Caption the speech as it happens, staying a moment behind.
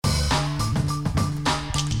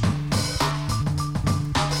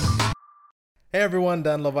Hey everyone,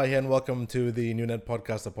 Dan Levi here, and welcome to the New Net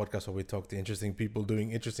Podcast, the podcast where we talk to interesting people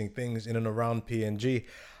doing interesting things in and around PNG.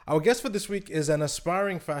 Our guest for this week is an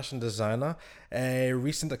aspiring fashion designer, a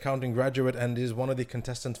recent accounting graduate, and is one of the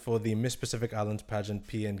contestants for the Miss Pacific Islands pageant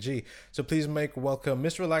PNG. So please make welcome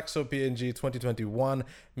Miss Relaxo PNG 2021,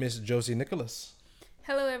 Miss Josie Nicholas.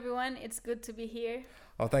 Hello, everyone. It's good to be here.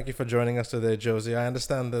 Oh, thank you for joining us today, Josie. I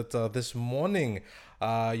understand that this morning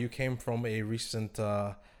you came from a recent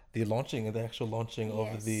the actual launching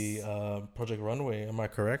of the Project Runway. Am I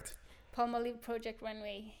correct? Palmolive Project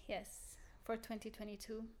Runway, yes, for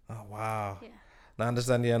 2022. Oh, wow. Yeah. Now, I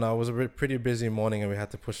understand, no, it was a pretty busy morning and we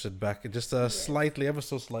had to push it back just slightly, ever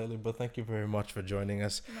so slightly, but thank you very much for joining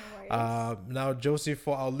us. No worries. Now, Josie,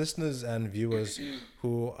 for our listeners and viewers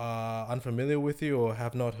who are unfamiliar with you or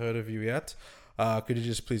have not heard of you yet, could you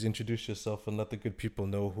just please introduce yourself and let the good people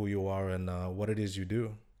know who you are and what it is you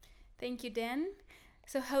do? Thank you, Dan.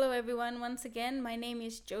 So hello, everyone. Once again, my name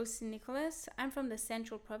is Josie Nicholas. I'm from the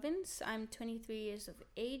Central Province. I'm 23 years of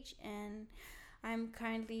age and I'm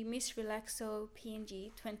currently Miss Relaxo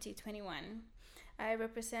PNG 2021. I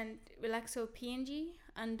represent Relaxo PNG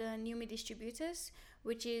under Numi Distributors,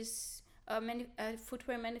 which is a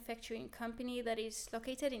footwear manufacturing company that is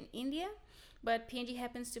located in India. But PNG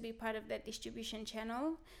happens to be part of that distribution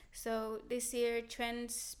channel. So this year,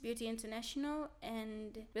 Trends Beauty International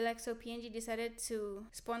and Relaxo PNG decided to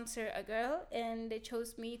sponsor a girl, and they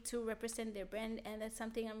chose me to represent their brand, and that's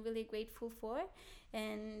something I'm really grateful for.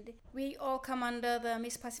 And we all come under the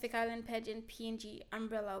Miss Pacific Island pageant PNG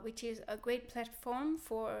umbrella, which is a great platform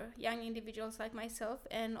for young individuals like myself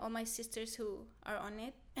and all my sisters who are on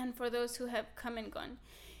it, and for those who have come and gone.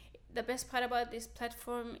 The best part about this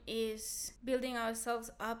platform is building ourselves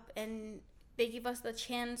up, and they give us the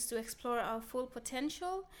chance to explore our full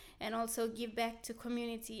potential and also give back to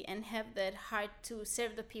community and have that heart to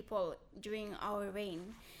serve the people during our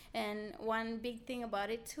reign. And one big thing about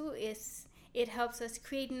it too is it helps us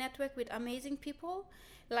create network with amazing people.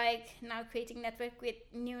 Like now creating network with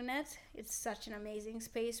NewNet, it's such an amazing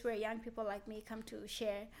space where young people like me come to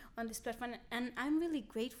share on this platform, and I'm really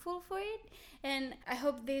grateful for it. And I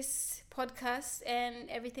hope this podcast and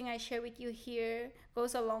everything I share with you here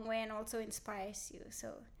goes a long way and also inspires you.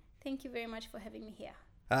 So thank you very much for having me here.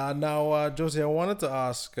 Now, Josie, I wanted to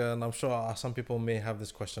ask, and I'm sure some people may have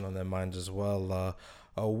this question on their minds as well.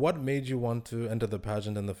 What made you want to enter the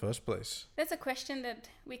pageant in the first place? That's a question that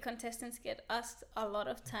we contestants get asked a lot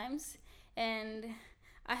of times, and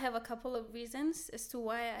I have a couple of reasons as to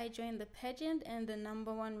why I joined the pageant, and the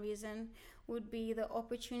number one reason would be the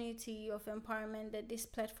opportunity of empowerment that this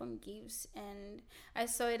platform gives, and I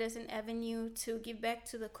saw it as an avenue to give back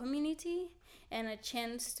to the community and a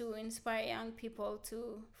chance to inspire young people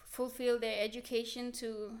to fulfill their education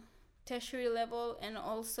to tertiary level and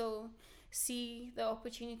also see the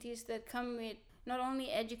opportunities that come with not only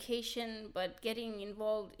education but getting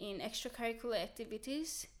involved in extracurricular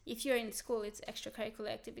activities. If you're in school, it's extracurricular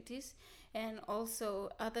activities, and also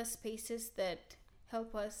other spaces that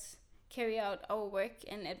help us carry out our work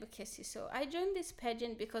and advocacy. So I joined this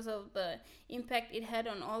pageant because of the impact it had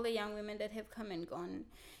on all the young women that have come and gone,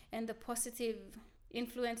 and the positive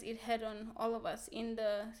influence it had on all of us in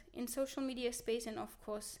social media space and of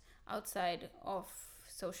course outside of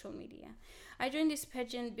social media. I joined this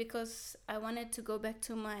pageant because I wanted to go back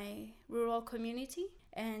to my rural community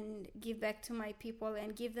and give back to my people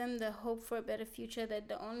and give them the hope for a better future, that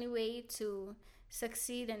the only way to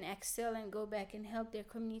succeed and excel and go back and help their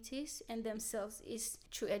communities and themselves is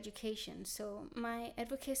through education. So my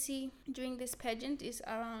advocacy during this pageant is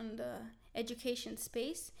around the education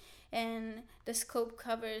space, and the scope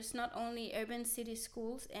covers not only urban city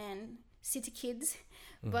schools and city kids,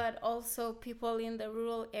 but also people in the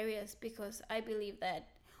rural areas, because I believe that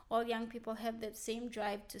all young people have that same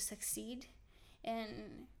drive to succeed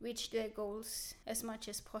and reach their goals as much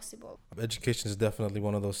as possible. Education is definitely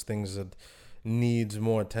one of those things that needs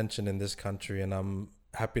more attention in this country, and I'm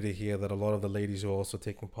happy to hear that a lot of the ladies who are also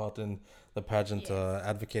taking part in the pageant are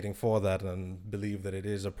advocating for that and believe that it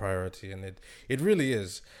is a priority, and it really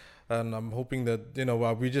is. And I'm hoping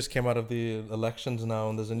that, we just came out of the elections now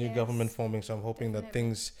and there's a new government forming. So I'm hoping that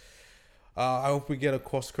things, I hope we get a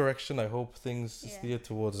course correction. I hope things steer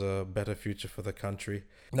towards a better future for the country.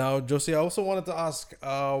 Now, Josie, I also wanted to ask,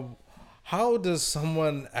 how does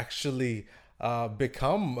someone actually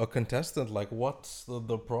become a contestant? Like, what's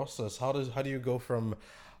the process? How do you go from,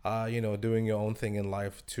 doing your own thing in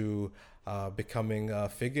life to becoming a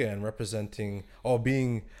figure and representing or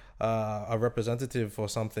being a representative for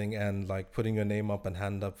something and like putting your name up and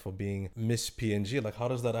hand up for being Miss PNG? Like, how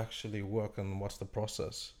does that actually work and what's the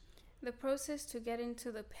process? The process to get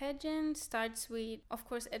into the pageant starts with, of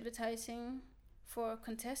course, advertising for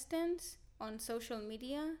contestants on social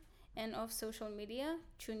media and off social media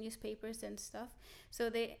through newspapers and stuff. So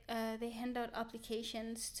they hand out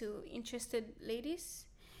applications to interested ladies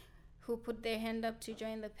who put their hand up to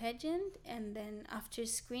join the pageant, and then after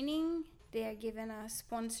screening they are given a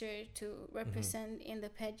sponsor to represent in the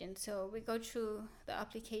pageant. So we go through the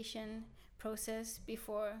application process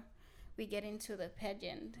before we get into the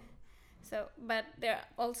pageant. So, but there are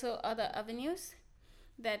also other avenues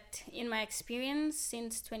that, in my experience,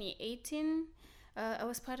 since 2018, I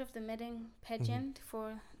was part of the Medang pageant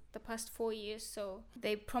for the past 4 years. So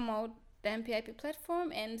they promote the MPIP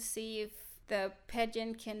platform and see if the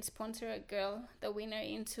pageant can sponsor a girl, the winner,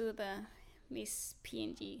 into the Miss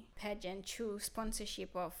PNG pageant through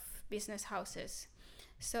sponsorship of business houses.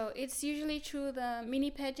 So it's usually through the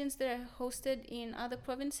mini pageants that are hosted in other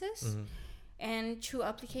provinces, and through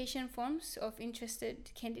application forms of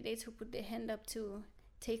interested candidates who put their hand up to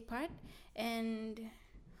take part, and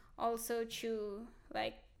also through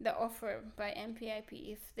like the offer by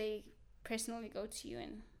MPIP if they personally go to you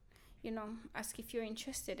and ask if you're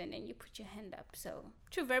interested, and then you put your hand up. So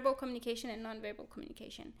through verbal communication and non-verbal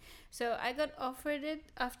communication. So I got offered it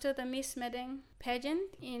after the Miss Medang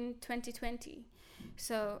pageant in 2020.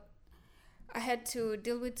 So I had to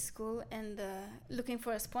deal with school and looking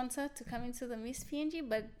for a sponsor to come into the Miss PNG,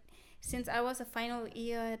 but since I was a final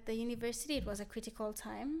year at the university, it was a critical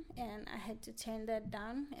time, and I had to turn that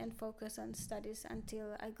down and focus on studies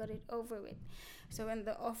until I got it over with. So when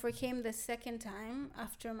the offer came the second time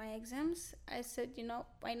after my exams, I said,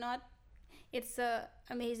 why not? It's an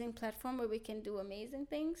amazing platform where we can do amazing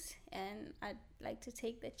things, and I'd like to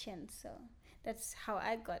take the chance. So that's how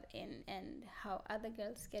I got in, and how other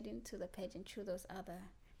girls get into the pageant through those other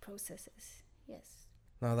processes. Yes.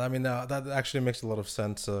 No, I mean, that actually makes a lot of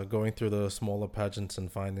sense, going through the smaller pageants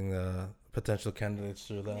and finding potential candidates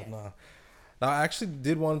through that. Yes. Now, I actually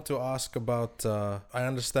did want to ask about, I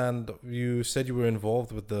understand you said you were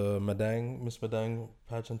involved with the Miss Medang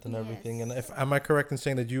pageant and everything. Yes. And am I correct in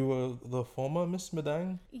saying that you were the former Miss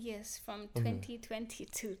Medang? Yes, from 2020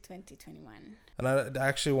 to 2021. And I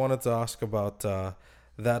actually wanted to ask about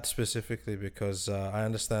that specifically because I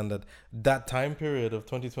understand that time period of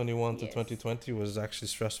 2021 to 2020 was actually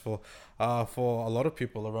stressful for a lot of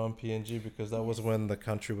people around PNG, because that was when the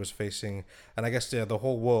country was facing, and I guess the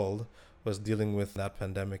whole world was dealing with that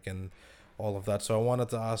pandemic and all of that. So I wanted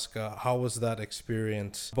to ask, how was that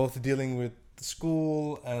experience, both dealing with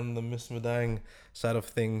school and the Miss Medang side of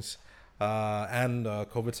things and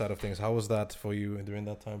COVID side of things? How was that for you during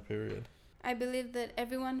that time period? I believe that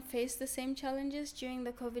everyone faced the same challenges during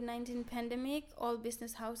the COVID-19 pandemic, all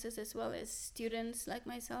business houses as well as students like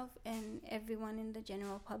myself and everyone in the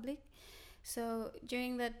general public. So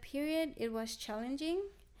during that period, it was challenging.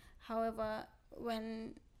 However,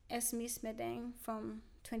 as Miss Medang from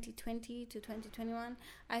 2020 to 2021,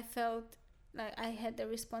 I felt like I had the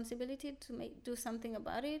responsibility to do something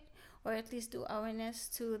about it, or at least do awareness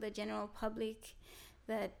to the general public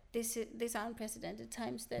that these are unprecedented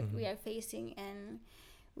times that we are facing, and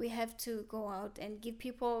we have to go out and give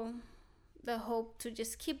people the hope to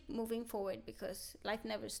just keep moving forward, because life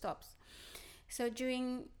never stops. So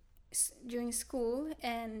during school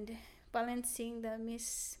and balancing the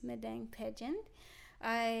Miss Medang pageant,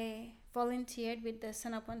 I volunteered with the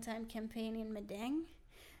Sun Up On Time campaign in Medang.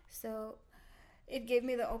 So it gave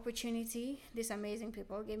me the opportunity, these amazing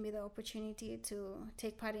people gave me the opportunity to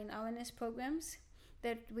take part in awareness programs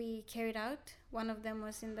that we carried out. One of them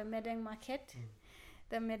was in the Medang market,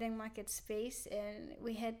 the Medang market space, and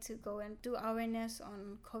we had to go and do awareness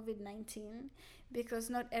on COVID-19, because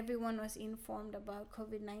not everyone was informed about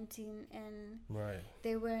COVID-19, and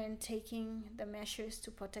they weren't taking the measures to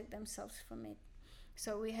protect themselves from it.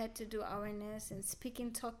 So we had to do awareness and speak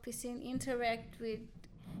in talk piecing, interact with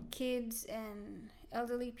kids and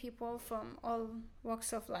elderly people from all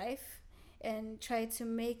walks of life, and try to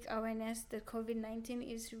make awareness that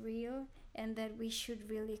COVID-19 is real and that we should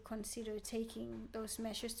really consider taking those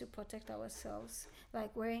measures to protect ourselves,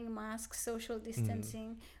 like wearing masks, social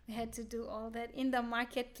distancing. We had to do all that in the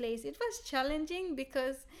marketplace. It was challenging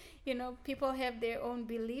because, people have their own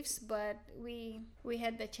beliefs, but we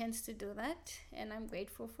had the chance to do that, and I'm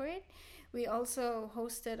grateful for it. We also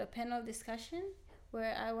hosted a panel discussion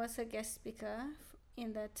where I was a guest speaker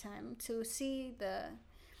in that time to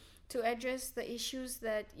address the issues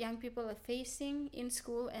that young people are facing in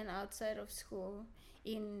school and outside of school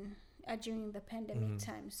during the pandemic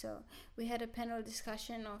time. So we had a panel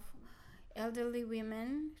discussion of elderly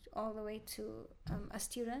women all the way to a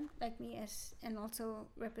student like me, and also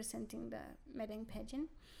representing the Medang pageant.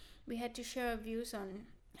 we had to share our views on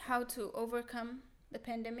how to overcome the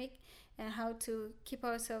pandemic and how to keep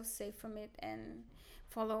ourselves safe from it and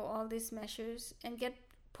follow all these measures and get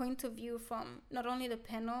point of view from not only the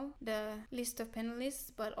panel, the list of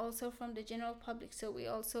panelists, but also from the general public. So we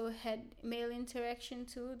also had male interaction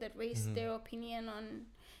too that raised their opinion on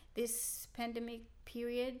this pandemic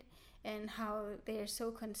period and how they are so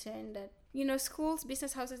concerned that, you know, schools,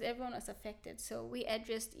 business houses, everyone was affected. So we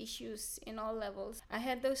addressed issues in all levels. I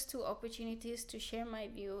had those two opportunities to share my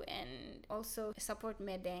view and also support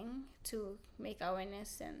Medeng to make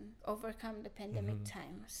awareness and overcome the pandemic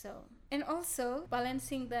time. So, and also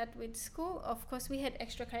balancing that with school, of course, we had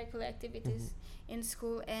extracurricular activities in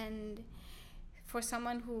school, and for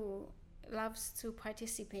someone who loves to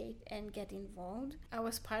participate and get involved, I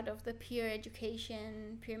was part of the peer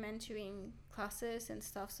education, peer mentoring classes and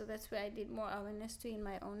stuff. So that's where I did more awareness too in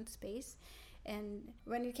my own space. And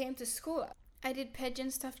when it came to school, I did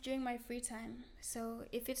pageant stuff during my free time. So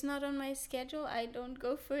if it's not on my schedule, I don't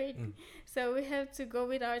go for it. So we have to go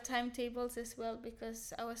with our timetables as well,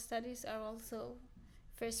 because our studies are also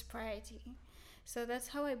first priority. So that's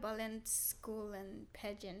how I balance school and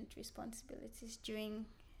pageant responsibilities during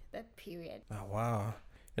that period. Oh, wow.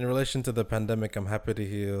 In relation to the pandemic, I'm happy to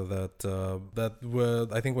hear that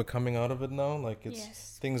I think we're coming out of it now. Like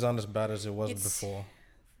things aren't as bad as it was before.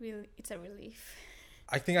 It's a relief.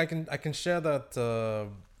 I think I can share that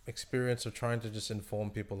experience of trying to just inform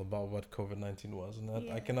people about what COVID-19 was, and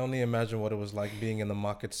that I can only imagine what it was like being in the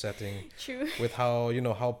market setting. True. With how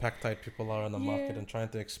how pack-tight people are in the market, and trying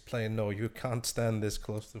to explain, no, you can't stand this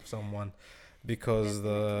close to someone because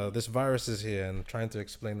this virus is here, and trying to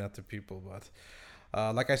explain that to people. But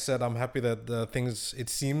like I said, I'm happy that things, it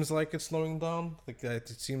seems like it's slowing down. Like it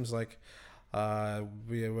seems like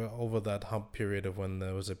we were over that hump period of when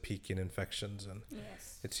there was a peak in infections, and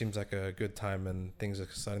it seems like a good time and things are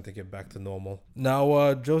starting to get back to normal.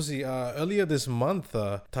 Now, Josie, earlier this month,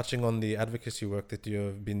 touching on the advocacy work that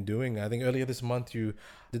you've been doing, I think earlier this month you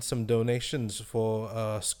did some donations for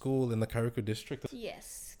a school in the Kariku district.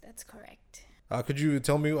 Yes, that's correct. Could you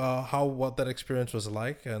tell me what that experience was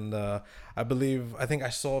like? And I think I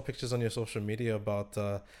saw pictures on your social media about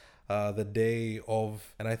the day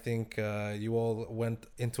of, and I think you all went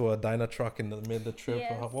into a diner truck in the mid of the trip.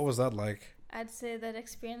 Yes. What was that like? I'd say that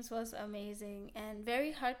experience was amazing and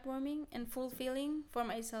very heartwarming and fulfilling for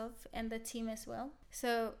myself and the team as well.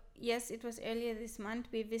 So yes, it was earlier this month.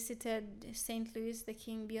 We visited St. Louis, the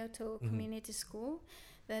King Bioto Community School.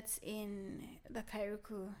 That's in the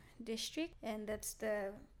Kairuku district, and that's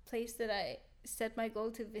the place that I set my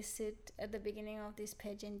goal to visit at the beginning of this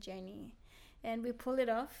pageant journey. And we pulled it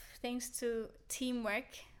off thanks to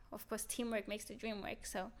teamwork. Of course, teamwork makes the dream work.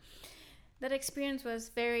 So that experience was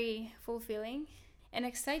very fulfilling and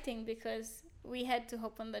exciting because we had to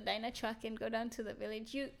hop on the diner truck and go down to the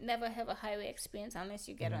village. You never have a highway experience unless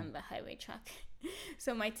you get on the highway truck.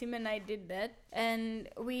 So my team and I did that, and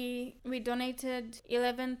we donated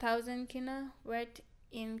 11,000 kina worth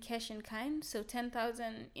in cash and kind. So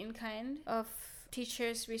 10,000 in kind of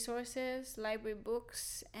teachers' resources, library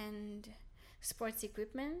books, and sports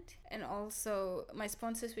equipment. And also my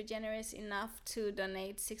sponsors were generous enough to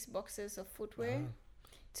donate 6 boxes of footwear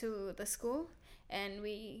to the school, and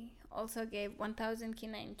we also gave 1,000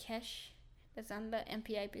 kina in cash. That's under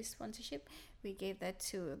MPIP sponsorship. We gave that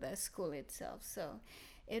to the school itself. So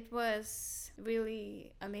it was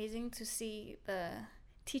really amazing to see the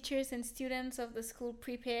teachers and students of the school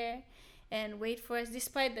prepare and wait for us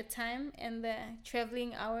despite the time and the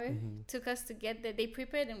traveling hour took us to get there. They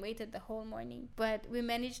prepared and waited the whole morning, but we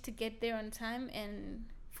managed to get there on time and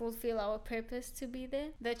fulfill our purpose to be there.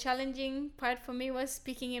 The challenging part for me was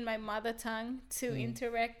speaking in my mother tongue to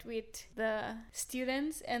interact with the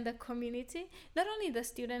students and the community. Not only the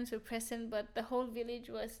students were present, but the whole village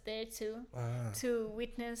was there too, to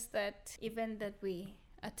witness that event that we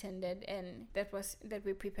attended and that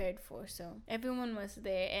we prepared for. So everyone was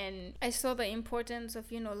there, and I saw the importance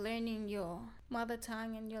of learning your mother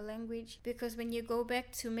tongue and your language, because when you go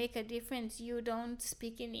back to make a difference, you don't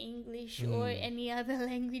speak in English or any other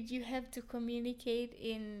language. You have to communicate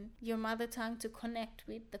in your mother tongue to connect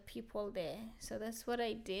with the people there. So that's what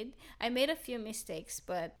I did. I made a few mistakes,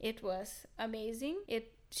 but it was amazing.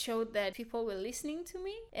 It showed that people were listening to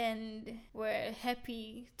me and were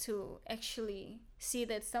happy to actually see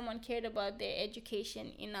that someone cared about their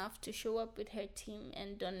education enough to show up with her team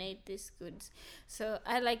and donate these goods. So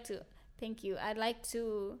thank you. I'd like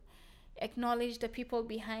to acknowledge the people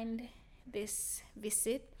behind this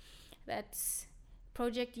visit. That's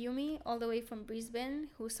Project Yumi, all the way from Brisbane,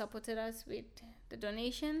 who supported us with the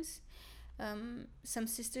donations. Some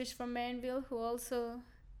sisters from Marineville who also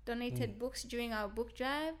donated books during our book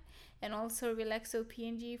drive, and also Relaxo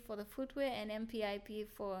PNG for the footwear and MPIP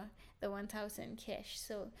for the 1,000 cash.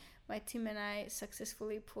 So my team and I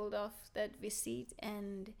successfully pulled off that visit,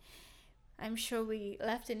 and I'm sure we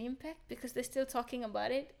left an impact because they're still talking about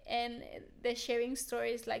it, and they're sharing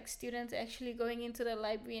stories like students actually going into the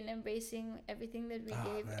library and embracing everything that we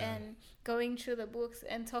gave, man. and going through the books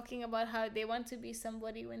and talking about how they want to be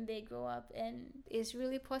somebody when they grow up, and it's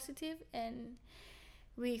really positive, and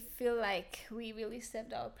we feel like we really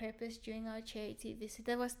served our purpose during our charity visit.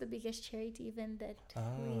 That was the biggest charity event that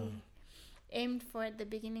we aimed for at the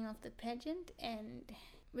beginning of the pageant, and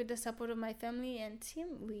with the support of my family and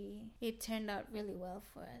team, it turned out really well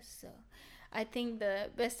for us. So I think the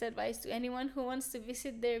best advice to anyone who wants to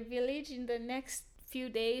visit their village in the next few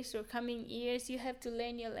days or coming years, you have to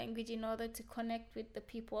learn your language in order to connect with the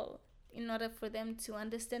people, in order for them to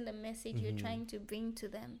understand the message you're trying to bring to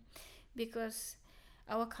them, because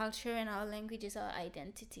our culture and our language is our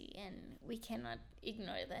identity, and we cannot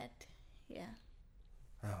ignore that. Yeah.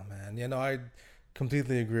 Oh man, I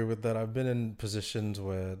completely agree with that. I've been in positions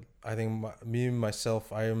where I think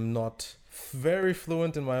myself, I am not very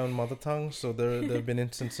fluent in my own mother tongue. So there have been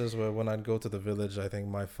instances where when I'd go to the village, I think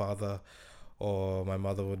my father or my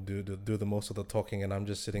mother would do the most of the talking, and I'm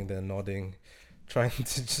just sitting there nodding, trying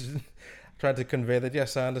to convey that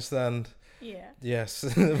yes, I understand. Yeah. Yes,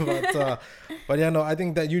 but yeah, no, I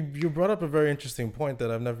think that you brought up a very interesting point that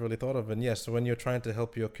I've never really thought of. And yes, when you're trying to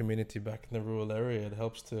help your community back in the rural area, it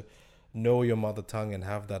helps to know your mother tongue and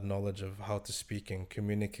have that knowledge of how to speak and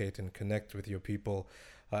communicate and connect with your people,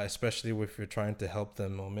 especially if you're trying to help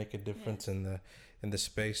them or make a difference in the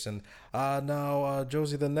space. And now,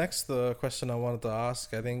 Josie, the next question I wanted to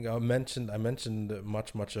ask, I think I mentioned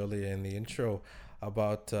much earlier in the intro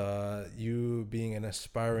about you being an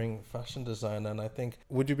aspiring fashion designer, and I think,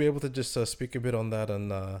 would you be able to just speak a bit on that?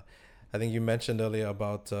 And I think you mentioned earlier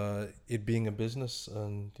about it being a business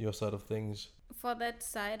and your side of things. For that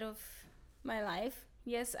side of my life,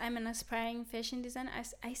 yes, I'm an aspiring fashion designer.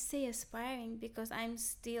 I say aspiring because I'm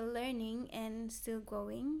still learning and still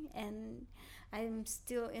growing, and I'm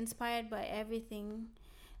still inspired by everything,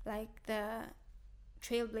 like the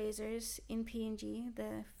trailblazers in PNG,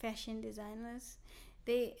 the fashion designers.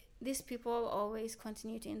 These people always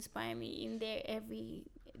continue to inspire me in their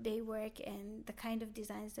everyday work and the kind of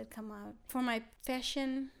designs that come out. For my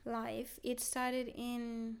fashion life, it started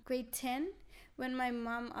in grade 10 when my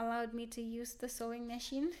mom allowed me to use the sewing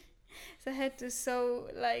machine. So I had to sew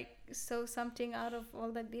something out of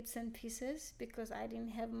all the bits and pieces because I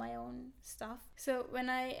didn't have my own stuff. So when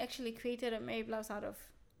I actually created a Mary blouse out of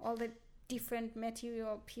all the different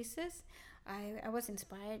material pieces, I was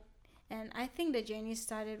inspired. And I think the journey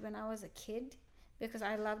started when I was a kid because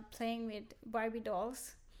I loved playing with Barbie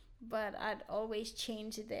dolls, but I'd always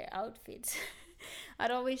change their outfits.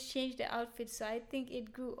 So I think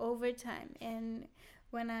it grew over time. And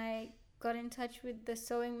when I got in touch with the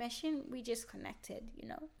sewing machine, we just connected,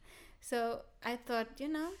 So I thought,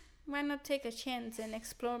 why not take a chance and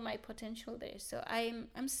explore my potential there? So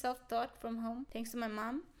I'm self-taught from home, thanks to my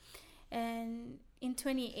mom. And in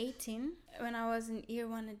 2018, when I was in year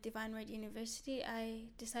 1 at Divine Word University, I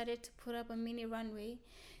decided to put up a mini runway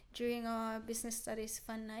during our business studies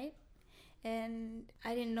fun night. And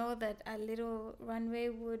I didn't know that a little runway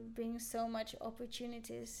would bring so much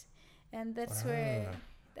opportunities. And that's where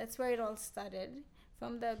it all started,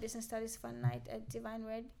 from the business studies fun night at Divine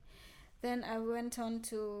Word. Then I went on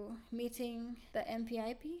to meeting the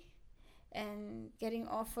MPIP and getting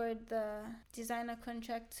offered the designer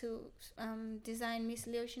contract to design Miss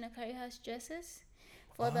Leoshina Kariha's dresses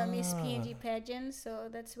for the Miss PNG pageant. So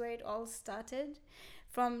that's where it all started,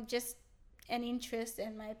 from just an interest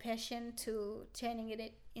and my passion to turning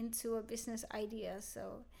it into a business idea.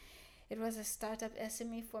 So it was a startup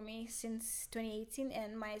SME for me since 2018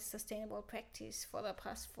 and my sustainable practice for the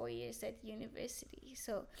past 4 years at university.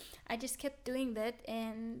 So I just kept doing that,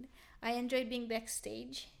 and I enjoyed being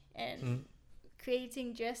backstage and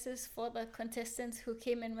creating dresses for the contestants who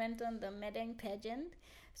came and went on the Medang pageant.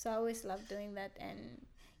 So I always loved doing that, and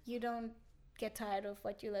you don't get tired of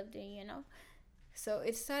what you love doing, So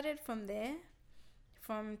it started from there,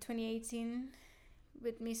 from 2018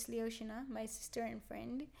 with Miss Leoshina, my sister and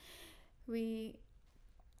friend. We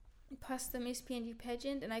passed the Miss PNG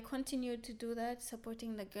pageant, and I continued to do that,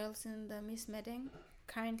 supporting the girls in the Miss Medang,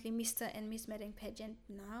 currently Mr. and Miss Medang pageant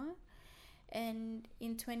now. And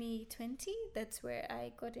in 2020, that's where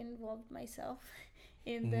I got involved myself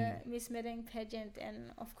in the Miss Medang pageant.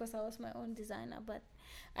 And of course, I was my own designer, but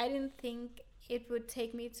I didn't think it would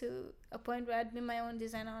take me to a point where I'd be my own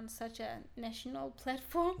designer on such a national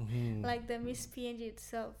platform, like the Miss PNG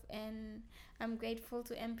itself. And I'm grateful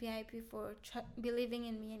to MPIP for believing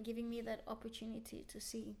in me and giving me that opportunity to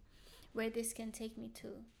see where this can take me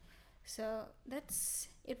to. So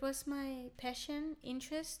it was my passion,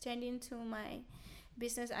 interest turned into my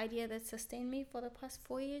business idea that sustained me for the past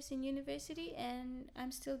 4 years in university, and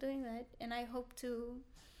I'm still doing that, and I hope to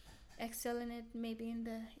excel in it maybe in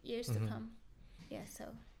the years to come. Yeah, so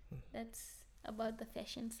that's about the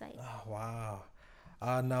fashion side. Oh, wow.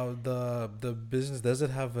 Now the business, does it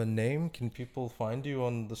have a name? Can people find you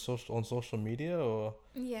on social media or?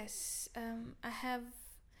 Yes, I have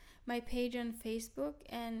my page on Facebook,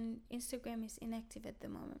 and Instagram is inactive at the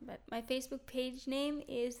moment, but my Facebook page name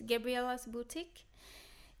is Gabriella's Boutique.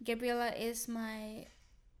 Gabriella is my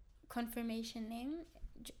confirmation name,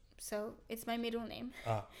 so it's my middle name.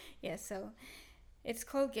 Yeah, so it's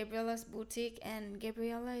called Gabriella's Boutique, and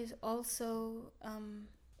Gabriella is also,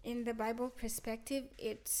 in the Bible perspective,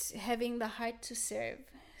 it's having the heart to serve.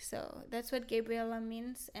 So that's what Gabriella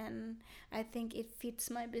means, and I think it fits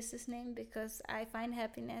my business name because I find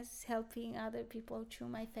happiness helping other people through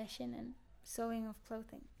my fashion and sewing of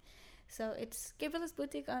clothing. So it's Gabriella's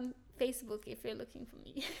Boutique on Facebook if you're looking for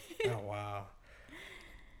me. Oh, wow.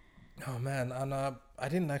 Oh man, and I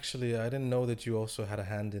didn't know that you also had a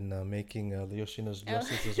hand in making Leoshina's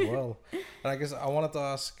dresses as well. And I guess I wanted to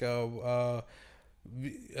ask,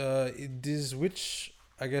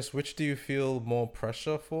 which do you feel more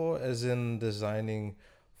pressure for, as in designing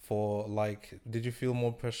for, like, did you feel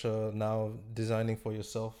more pressure now designing for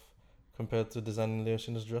yourself compared to designing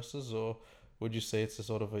Leoshina's dresses, or would you say it's a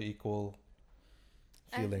sort of an equal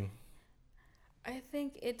feeling? I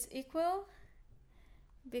think it's equal,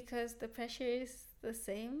 because the pressure is the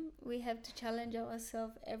same. We have to challenge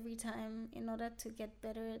ourselves every time in order to get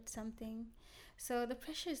better at something. So the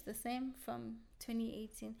pressure is the same from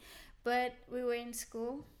 2018. But we were in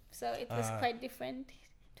school, so it was quite different.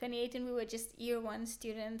 2018, we were just year one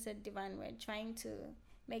students at Divine Word trying to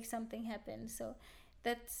make something happen. So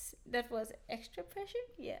that was extra pressure,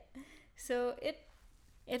 yeah. So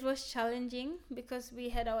it was challenging because we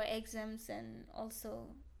had our exams and also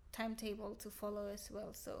timetable to follow as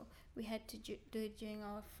well, so we had to do it during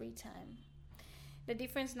our free time. The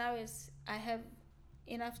difference now is I have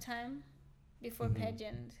enough time before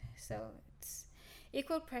pageant, so it's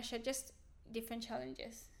equal pressure, just different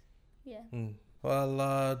challenges. Yeah.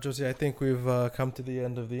 Well, Josie, I think we've come to the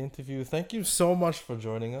end of the interview. Thank you so much for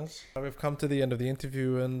joining us. We've come to the end of the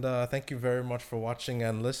interview, and thank you very much for watching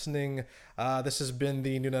and listening. This has been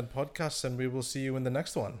the NewNet Podcast, and we will see you in the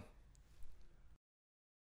next one.